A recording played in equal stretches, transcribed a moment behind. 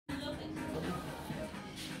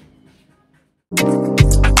Guys,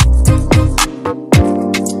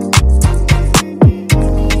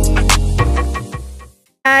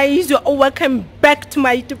 you're all welcome back to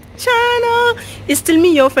my YouTube channel. It's still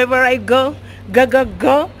me, your favorite girl,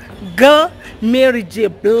 Mary J.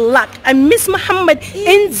 Black. And Miss Muhammad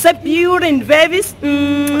in the building, babies.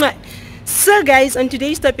 So guys, on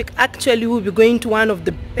today's topic, actually we'll be going to one of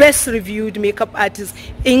the best reviewed makeup artists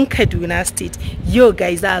in Kaduna State. Yo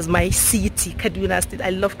guys, that's my city, Kaduna State.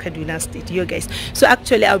 I love Kaduna State, yo guys. So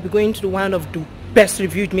actually I'll be going to one of the best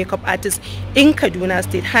reviewed makeup artists in Kaduna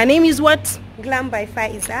State. Her name is what? Glam by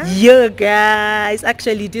Faiza. Yeah guys,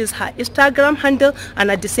 actually this is her Instagram handle, and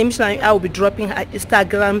at the same time I will be dropping her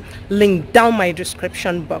Instagram link down my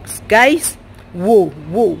description box. Guys, whoa,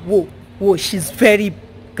 she's very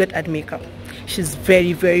good at makeup. She's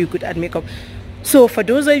very good at makeup. So for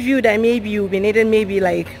those of you that maybe you've been needing maybe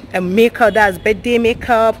like a makeup, that's birthday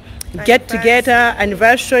makeup, get together,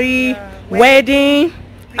 anniversary, wedding,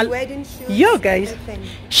 wedding shoot, yo guys,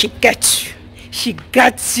 she gets you. She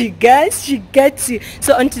got you guys, she got you.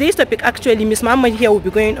 So on today's topic, actually Miss Muhammad here will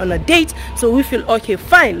be going on a date, so we feel okay,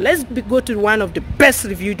 fine, let's go to one of the best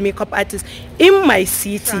reviewed makeup artists in my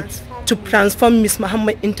city to transform Miss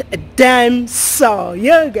Muhammad into a dancer.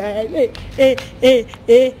 Yeah guys,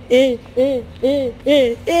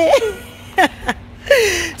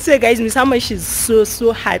 So guys, Miss Muhammad, she's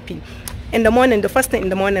so happy. In the morning, the first thing in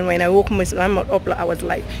the morning when I woke Miss Muhammad up, I was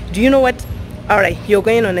like, do you know what? Alright, you're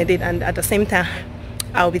going on a date, and at the same time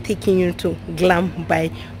I'll be taking you to Glam by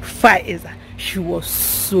Faiza. She was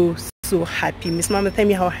so happy. Miss Mama, tell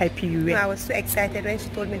me how happy you were. I was so excited when she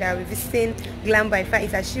told me that we're visiting Glam by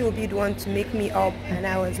Faiza. She will be the one to make me up, and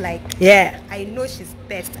I was like, yeah, I know she's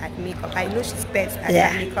best at makeup. I know she's best at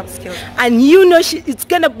her makeup skills. And you know it's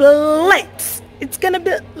gonna be light. It's gonna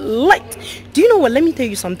be light. Do you know what? Let me tell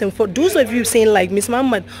you something. For those of you saying like, Miss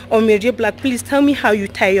Muhammad or Mary J. Black, please tell me how you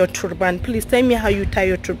tie your turban. Please tell me how you tie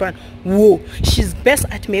your turban. Whoa, she's best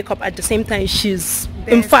at makeup. At the same time, she's best.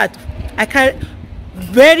 In fact, I can't.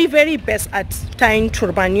 Very best at tying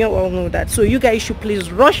turban. You all know that. So you guys should please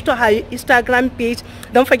rush to her Instagram page.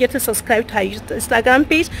 Don't forget to subscribe to her Instagram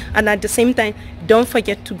page, and at the same time don't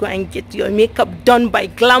forget to go and get your makeup done by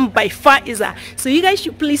Glam by Faiza. So you guys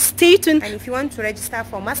should please stay tuned. And if you want to register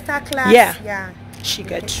for masterclass, she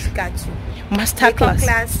got you.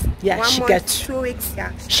 Masterclass, she got you. 2 weeks,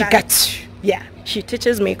 she got you. Yeah, she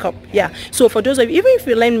teaches makeup. So for those of you, even if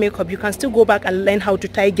you learn makeup, you can still go back and learn how to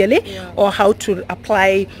tie gele, or how to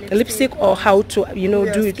apply lipstick, or how to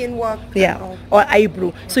do skin work, or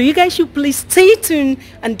eyebrow. So you guys should please stay tuned,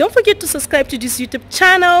 and don't forget to subscribe to this YouTube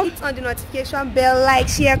channel. Hit on the notification bell, like,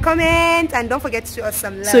 share, comment, and don't forget to show us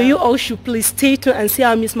some love. So you all should please stay tuned and see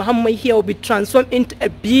how Miss Muhammad here will be transformed into a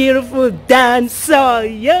beautiful dancer.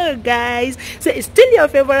 Yeah guys, so it's still your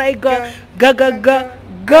favorite girl,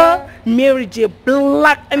 Mary J.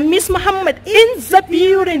 Black, and Miss Muhammad in the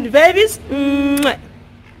building, babies.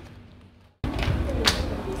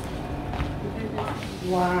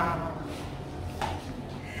 Wow.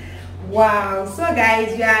 So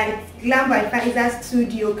guys, we are at Glam by Faiza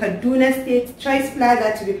Studio, Kaduna State, Choice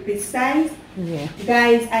Plaza to be precise.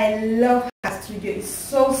 Guys, I love her studio. It's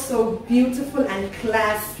so beautiful and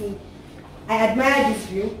classy. I admire this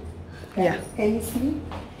view. Guys, can you see?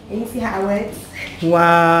 Can you see how it works?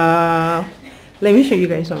 Wow. Let me show you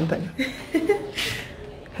guys something.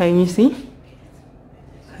 Can you see?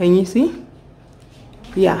 Can you see?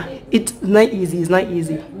 Yeah, it's not easy. It's not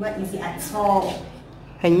easy. Not easy at all.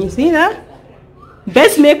 Can you see that?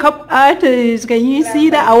 Best makeup artist. Can you see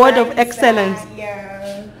the award of excellence?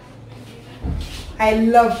 Yeah. I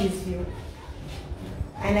love this view.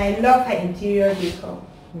 And I love her interior decor.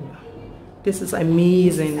 This is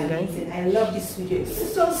amazing, guys. I love this studio.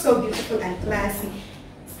 It's so beautiful and classy.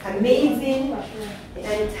 It's amazing, and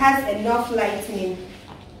it has enough lighting.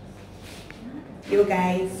 You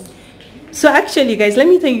guys. So actually, guys, let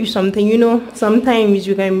me tell you something. You know, sometimes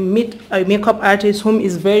you can meet a makeup artist whom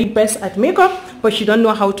is very best at makeup, but she don't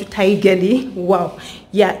know how to tie girly. Wow,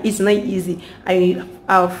 yeah, it's not easy.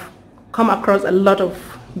 I've come across a lot of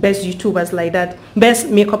best YouTubers like that, best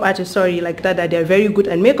makeup artists, like that they're very good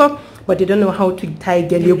at makeup, but they don't know how to tie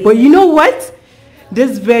girly. But you know what?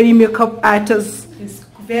 This very makeup artist is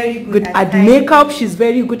very good at makeup. She's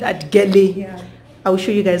very good at girly. I'll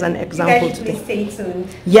show you guys an example today. Stay tuned.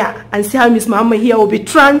 Yeah, and see how Miss Muhammad here will be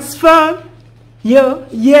transformed. Yeah.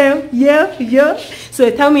 So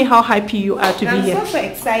tell me how happy you are to be here. I'm so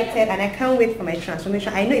excited, and I can't wait for my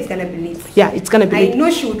transformation. I know it's gonna be lit. Yeah, it's gonna be lit. I know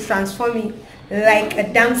she will transform me like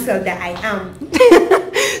a damsel that I am.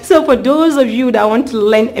 So for those of you that want to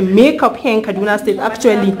learn a makeup here in Kaduna State,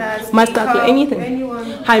 actually masterclass, anything,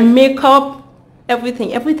 her makeup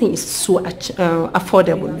everything is so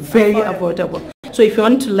affordable, very affordable. So if you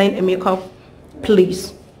want to learn a makeup,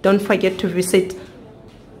 please don't forget to visit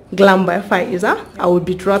Glam by Faiza. I will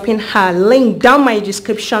be dropping her link down my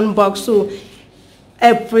description box, so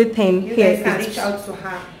everything you here guys can reach out to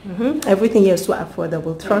her. Everything here is so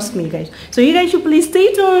affordable, trust me guys. So you guys should please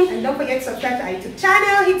stay tuned, and don't forget to subscribe to our YouTube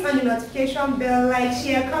channel, hit on the notification bell, like,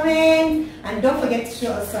 share, comment, and don't forget to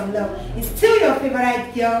show us some love. It's still your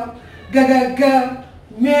favorite girl,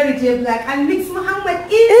 Mary J. Black, and Miss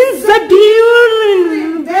Muhammad is the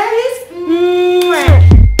building. There is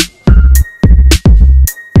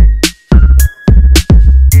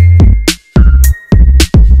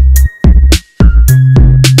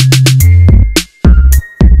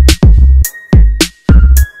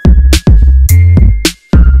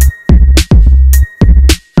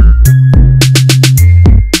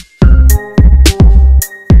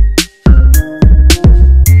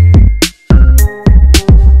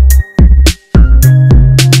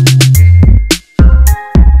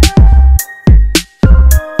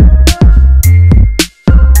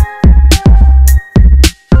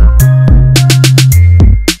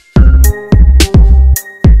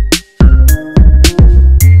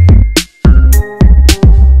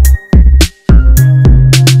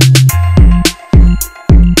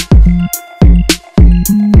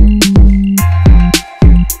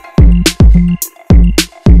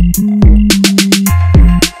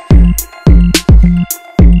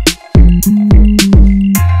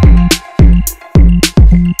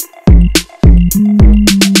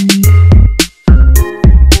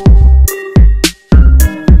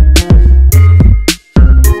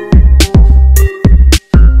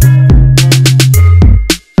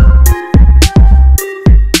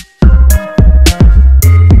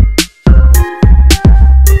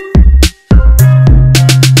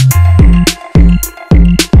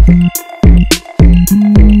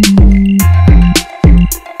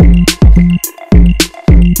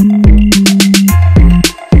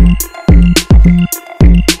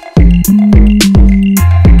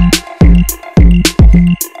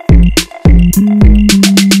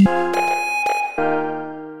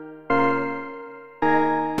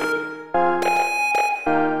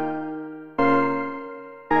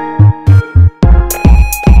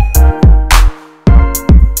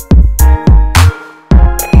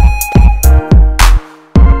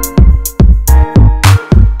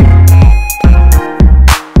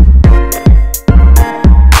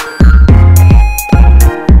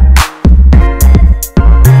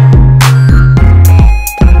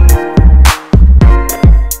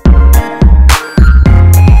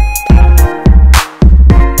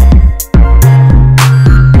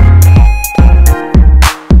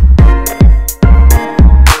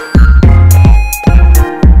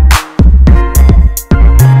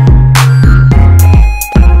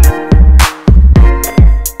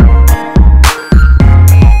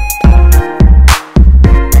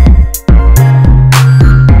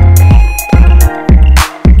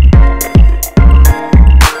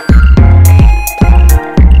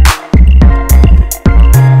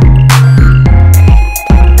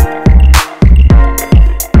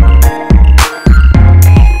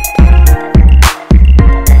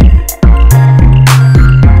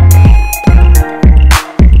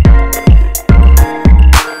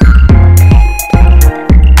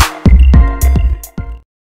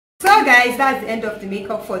guys, that's the end of the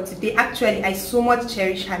makeup for today. Actually, I so much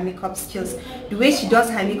cherish her makeup skills. The way she does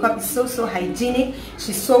her makeup is so hygienic.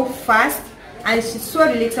 She's so fast and she's so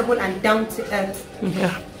relatable and down to earth.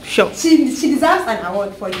 Yeah, sure. She deserves an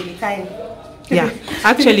award for the time. Yeah,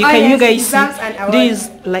 actually, can you guys see this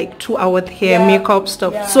like 2 hour hair makeup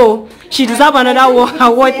stuff? Yeah. So she deserves another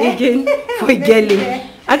award again for girly.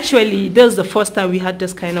 Actually, this is the first time we had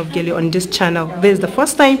this kind of girly on this channel. This is the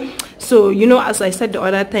first time. So, you know, as I said the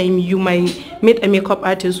other time, you might meet a makeup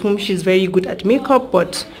artist whom she's very good at makeup,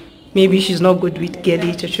 but maybe she's not good with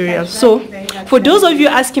girly tutorials. So, for those of you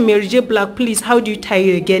asking Mary J. Black, please, how do you tie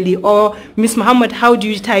your girly? Or Miss Muhammad, how do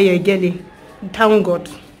you tie your girly? Thank God.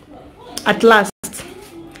 At last,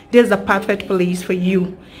 there's the perfect place for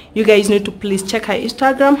you. You guys need to please check her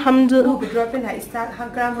Instagram handle. We'll be dropping her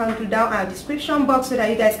Instagram handle down our description box so that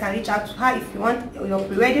you guys can reach out to her if you want your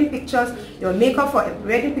pre-wedding pictures, your makeup for a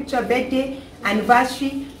pre-wedding picture, birthday,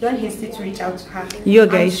 anniversary. Don't hesitate to reach out to her. You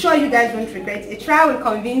guys, I'm sure you guys won't regret. A try will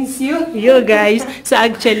convince you. You guys. So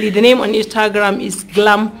actually, the name on Instagram is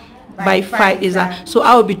Glam by Faiza. So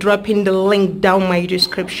I will be dropping the link down my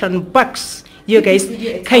description box. You guys,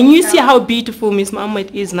 can you see how beautiful Miss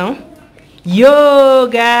Muhammad is now? Yo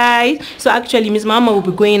guys, so actually Miss Mama will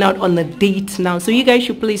be going out on a date now, so you guys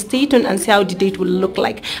should please stay tuned and see how the date will look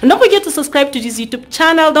like. And don't forget to subscribe to this YouTube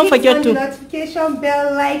channel. Don't forget to notification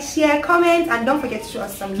bell, like, share, comment, and don't forget to show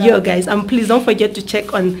us some love. Yo guys, and please don't forget to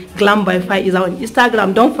check on Glam by Faiza on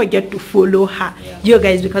Instagram. Don't forget to follow her. Yo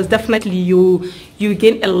guys, because definitely you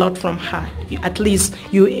gain a lot from her. At least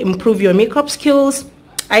you improve your makeup skills,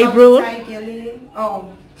 eyebrow,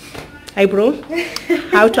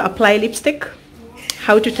 how to apply lipstick,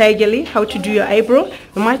 how to tie jelly, how to do your eyebrow.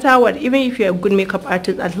 No matter what, even if you're a good makeup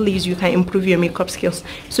artist, at least you can improve your makeup skills.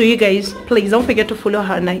 So you guys, please don't forget to follow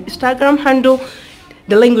her on her Instagram handle.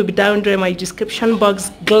 The link will be down there in my description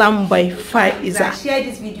box. Glam by Faiza. Share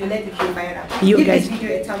this video, let it go viral. Give this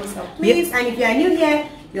video a thumbs up, please. And if you are new here,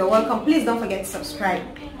 you're welcome. Please don't forget to subscribe.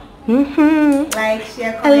 Like,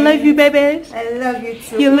 share, comment. I love you, babies. I love you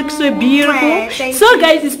too. You look so beautiful. So you.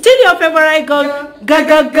 guys, it's still your favorite girl,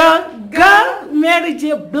 girl, Mary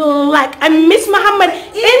J. Black. I'm Miss Muhammad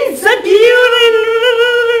in the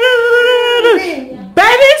building,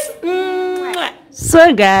 babies.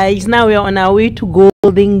 So guys, now we're on our way to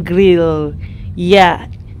Golden Grill. Yeah,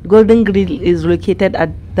 Golden Grill is located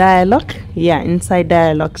at Dialogue. Yeah, inside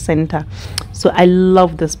Dialogue Center. So I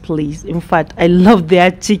love this place. In fact, I love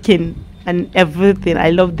their chicken and everything.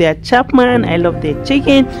 I love their chapman, I love their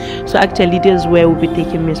chicken. So actually this is where we'll be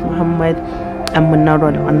taking Miss Muhammad and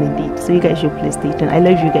Munarod on a date. So you guys should please stay tuned. I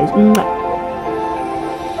love you guys.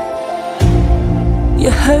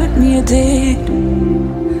 You hurt me, you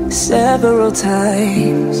did, several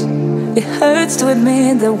times. It hurts to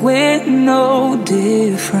admit that we're no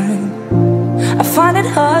different. I find it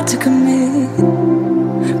hard to commit,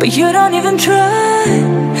 but you don't even try.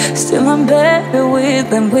 Still I'm better with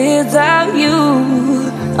than without you.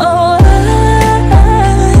 Oh,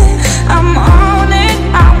 I'm on it,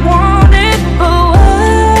 I want it, but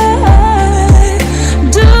why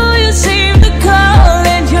do you seem to call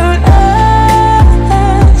in your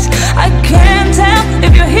eyes? I can't tell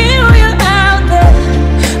if you're here or you're out there.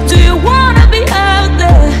 Do you wanna be out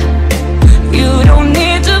there? You don't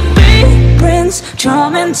need to be Prince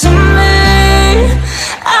Charming to me.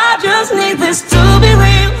 I just need this to be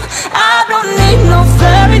real. I don't need no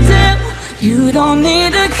fairy tale. You don't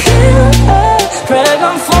need a killer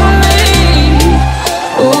dragon for me.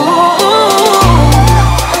 Ooh,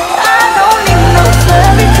 I don't need no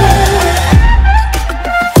fairy tale.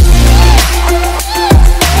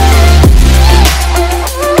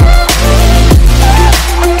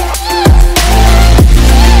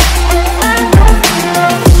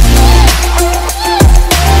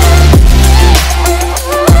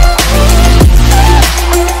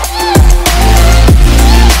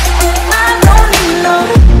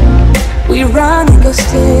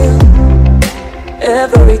 Still,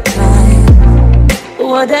 every time,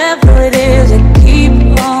 whatever it is, I keep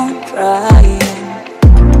on trying.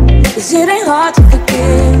 'Cause it ain't hard to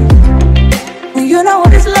forgive when you know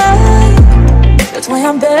what it's like. That's why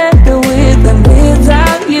I'm better with than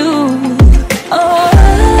without you. Oh,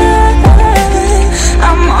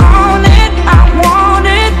 I'm on it, I want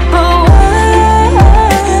it, but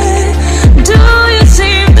why do you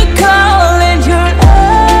seem to call in your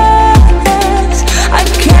eyes? I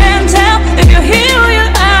can't tell if you're here or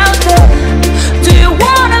you're out there. Do you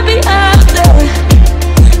wanna be out there?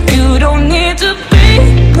 You don't need to be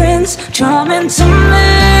Prince Charming to me.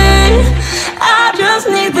 I just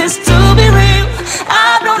need this to be real.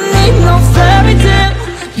 I don't need no fairy tale.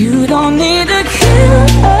 You don't need a killer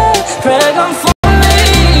dragon for me.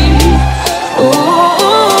 Ooh,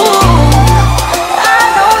 I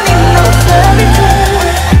don't need no fairy tale.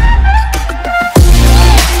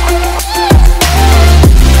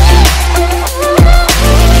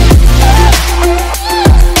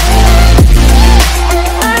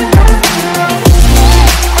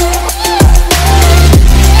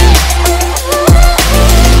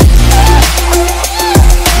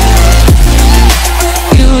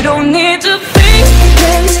 You don't need to be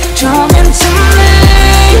Prince Charming to me.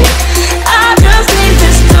 I just need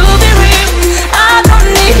this to be real. I don't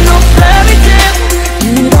need no fairy tale.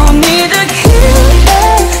 You don't need a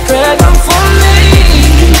killer dragon for me.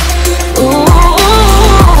 Ooh,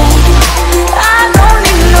 I don't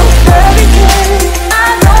need no fairy tale. I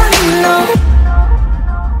don't need no.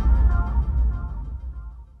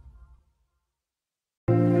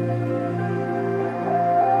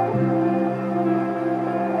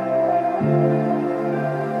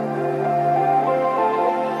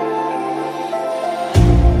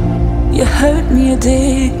 You hurt me, you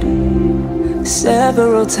did,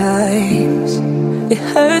 several times. It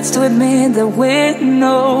hurts to admit that we're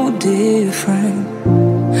no different.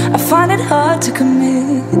 I find it hard to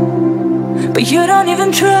commit, but you don't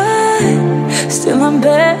even try. Still I'm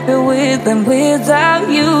better with than without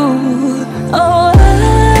you. Oh,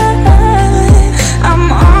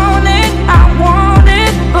 I'm on it, I want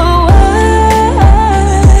it, but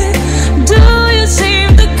why do you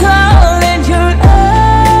seem to call in your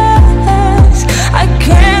eyes? I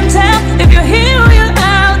can't tell if you're here or you're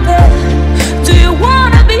out there. Do you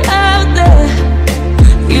wanna be out there?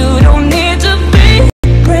 You don't need to be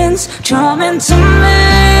Prince Charming to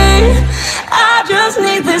me. I just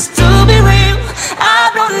need this to be real.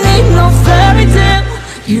 I don't need no fairy tale.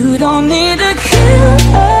 You don't need to kill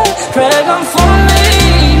a dragon for me.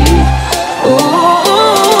 Ooh,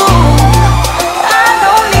 I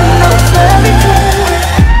don't need no fairy tale.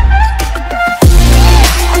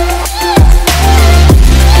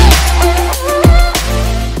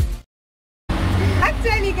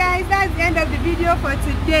 Actually guys, that's the end of the video for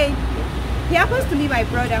today. He happens to be my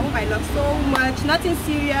brother whom I love so much. Nothing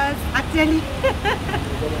serious actually.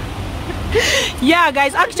 Yeah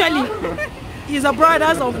guys, actually he's a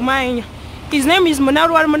brother of mine. His name is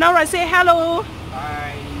Munawar. Munawar, say hello.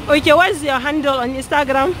 Hi. Okay, what's your handle on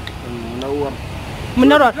Instagram?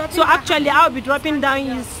 Munawar. So actually I'll be dropping down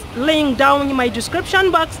his link down in my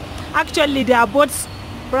description box. Actually they are both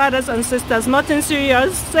brothers and sisters, nothing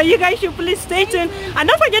serious. So you guys should please stay tuned and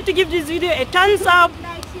don't forget to give this video a thumbs up.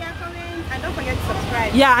 Like, share, comment, and don't forget to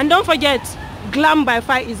subscribe. Yeah, and don't forget Glam by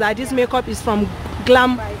Faiza. This makeup is from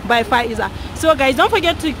Glam by Faiza. So guys, don't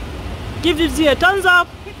forget to give this video a thumbs up.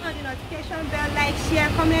 Hit on the notification bell, like, share,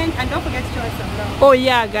 comment, and don't forget to show us some love. Oh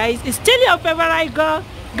yeah guys, it's still your favorite girl,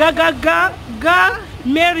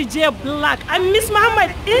 Mary J Black. I'm Miss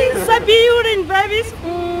Muhammad in the building, babies.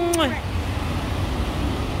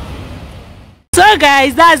 So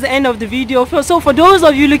guys, that's the end of the video. So for those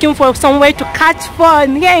of you looking for somewhere to catch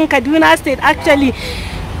fun here in Kaduna State, actually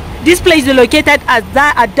this place is located at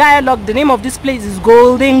Dialogue. The name of this place is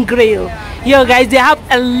Golden Grill. Yo guys, they have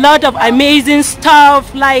a lot of amazing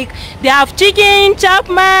stuff, like they have chicken,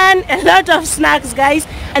 chapman, a lot of snacks guys,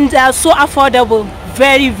 and they are so affordable,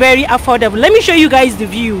 very affordable. Let me show you guys the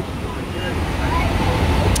view.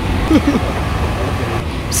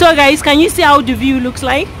 So guys, can you see how the view looks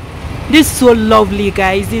like? This is so lovely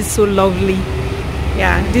guys, this is so lovely.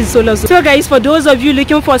 Yeah, this is so lovely. So guys, for those of you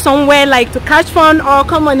looking for somewhere like to catch fun or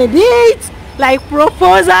come on a date, like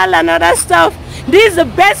proposal and other stuff, this is the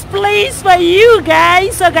best place for you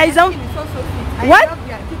guys. So guys, don't what?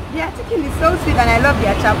 Their chicken is so sweet and I love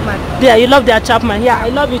their chapman. Yeah, you love their chapman. Yeah, I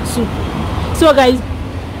love it too. So guys,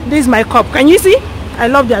 this is my cup. Can you see? I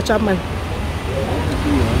love their chapman.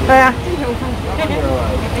 Oh, yeah.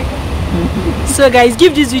 So guys,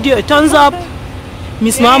 give this video a thumbs up.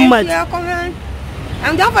 Miss Muhammad.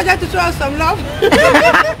 And don't forget to show us some love.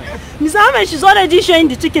 Miss Muhammad, she's already showing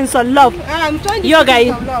the chicken some love. I'm showing the Yo chicken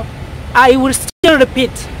guys, some love. I will still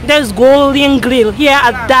repeat, there's Golden Grill here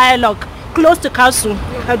at Dialogue, close to Castle,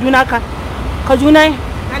 Kaduna State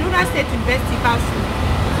University Council.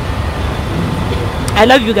 I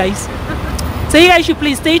love you guys. So you guys should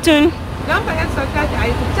please stay tuned. Don't forget to subscribe to our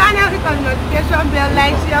YouTube channel, hit on the notification bell,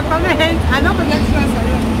 like, share, comment, and don't forget to show us some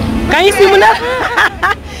love. Can you see Muna?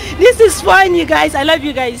 This is fun, you guys. I love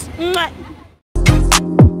you guys. Mwah.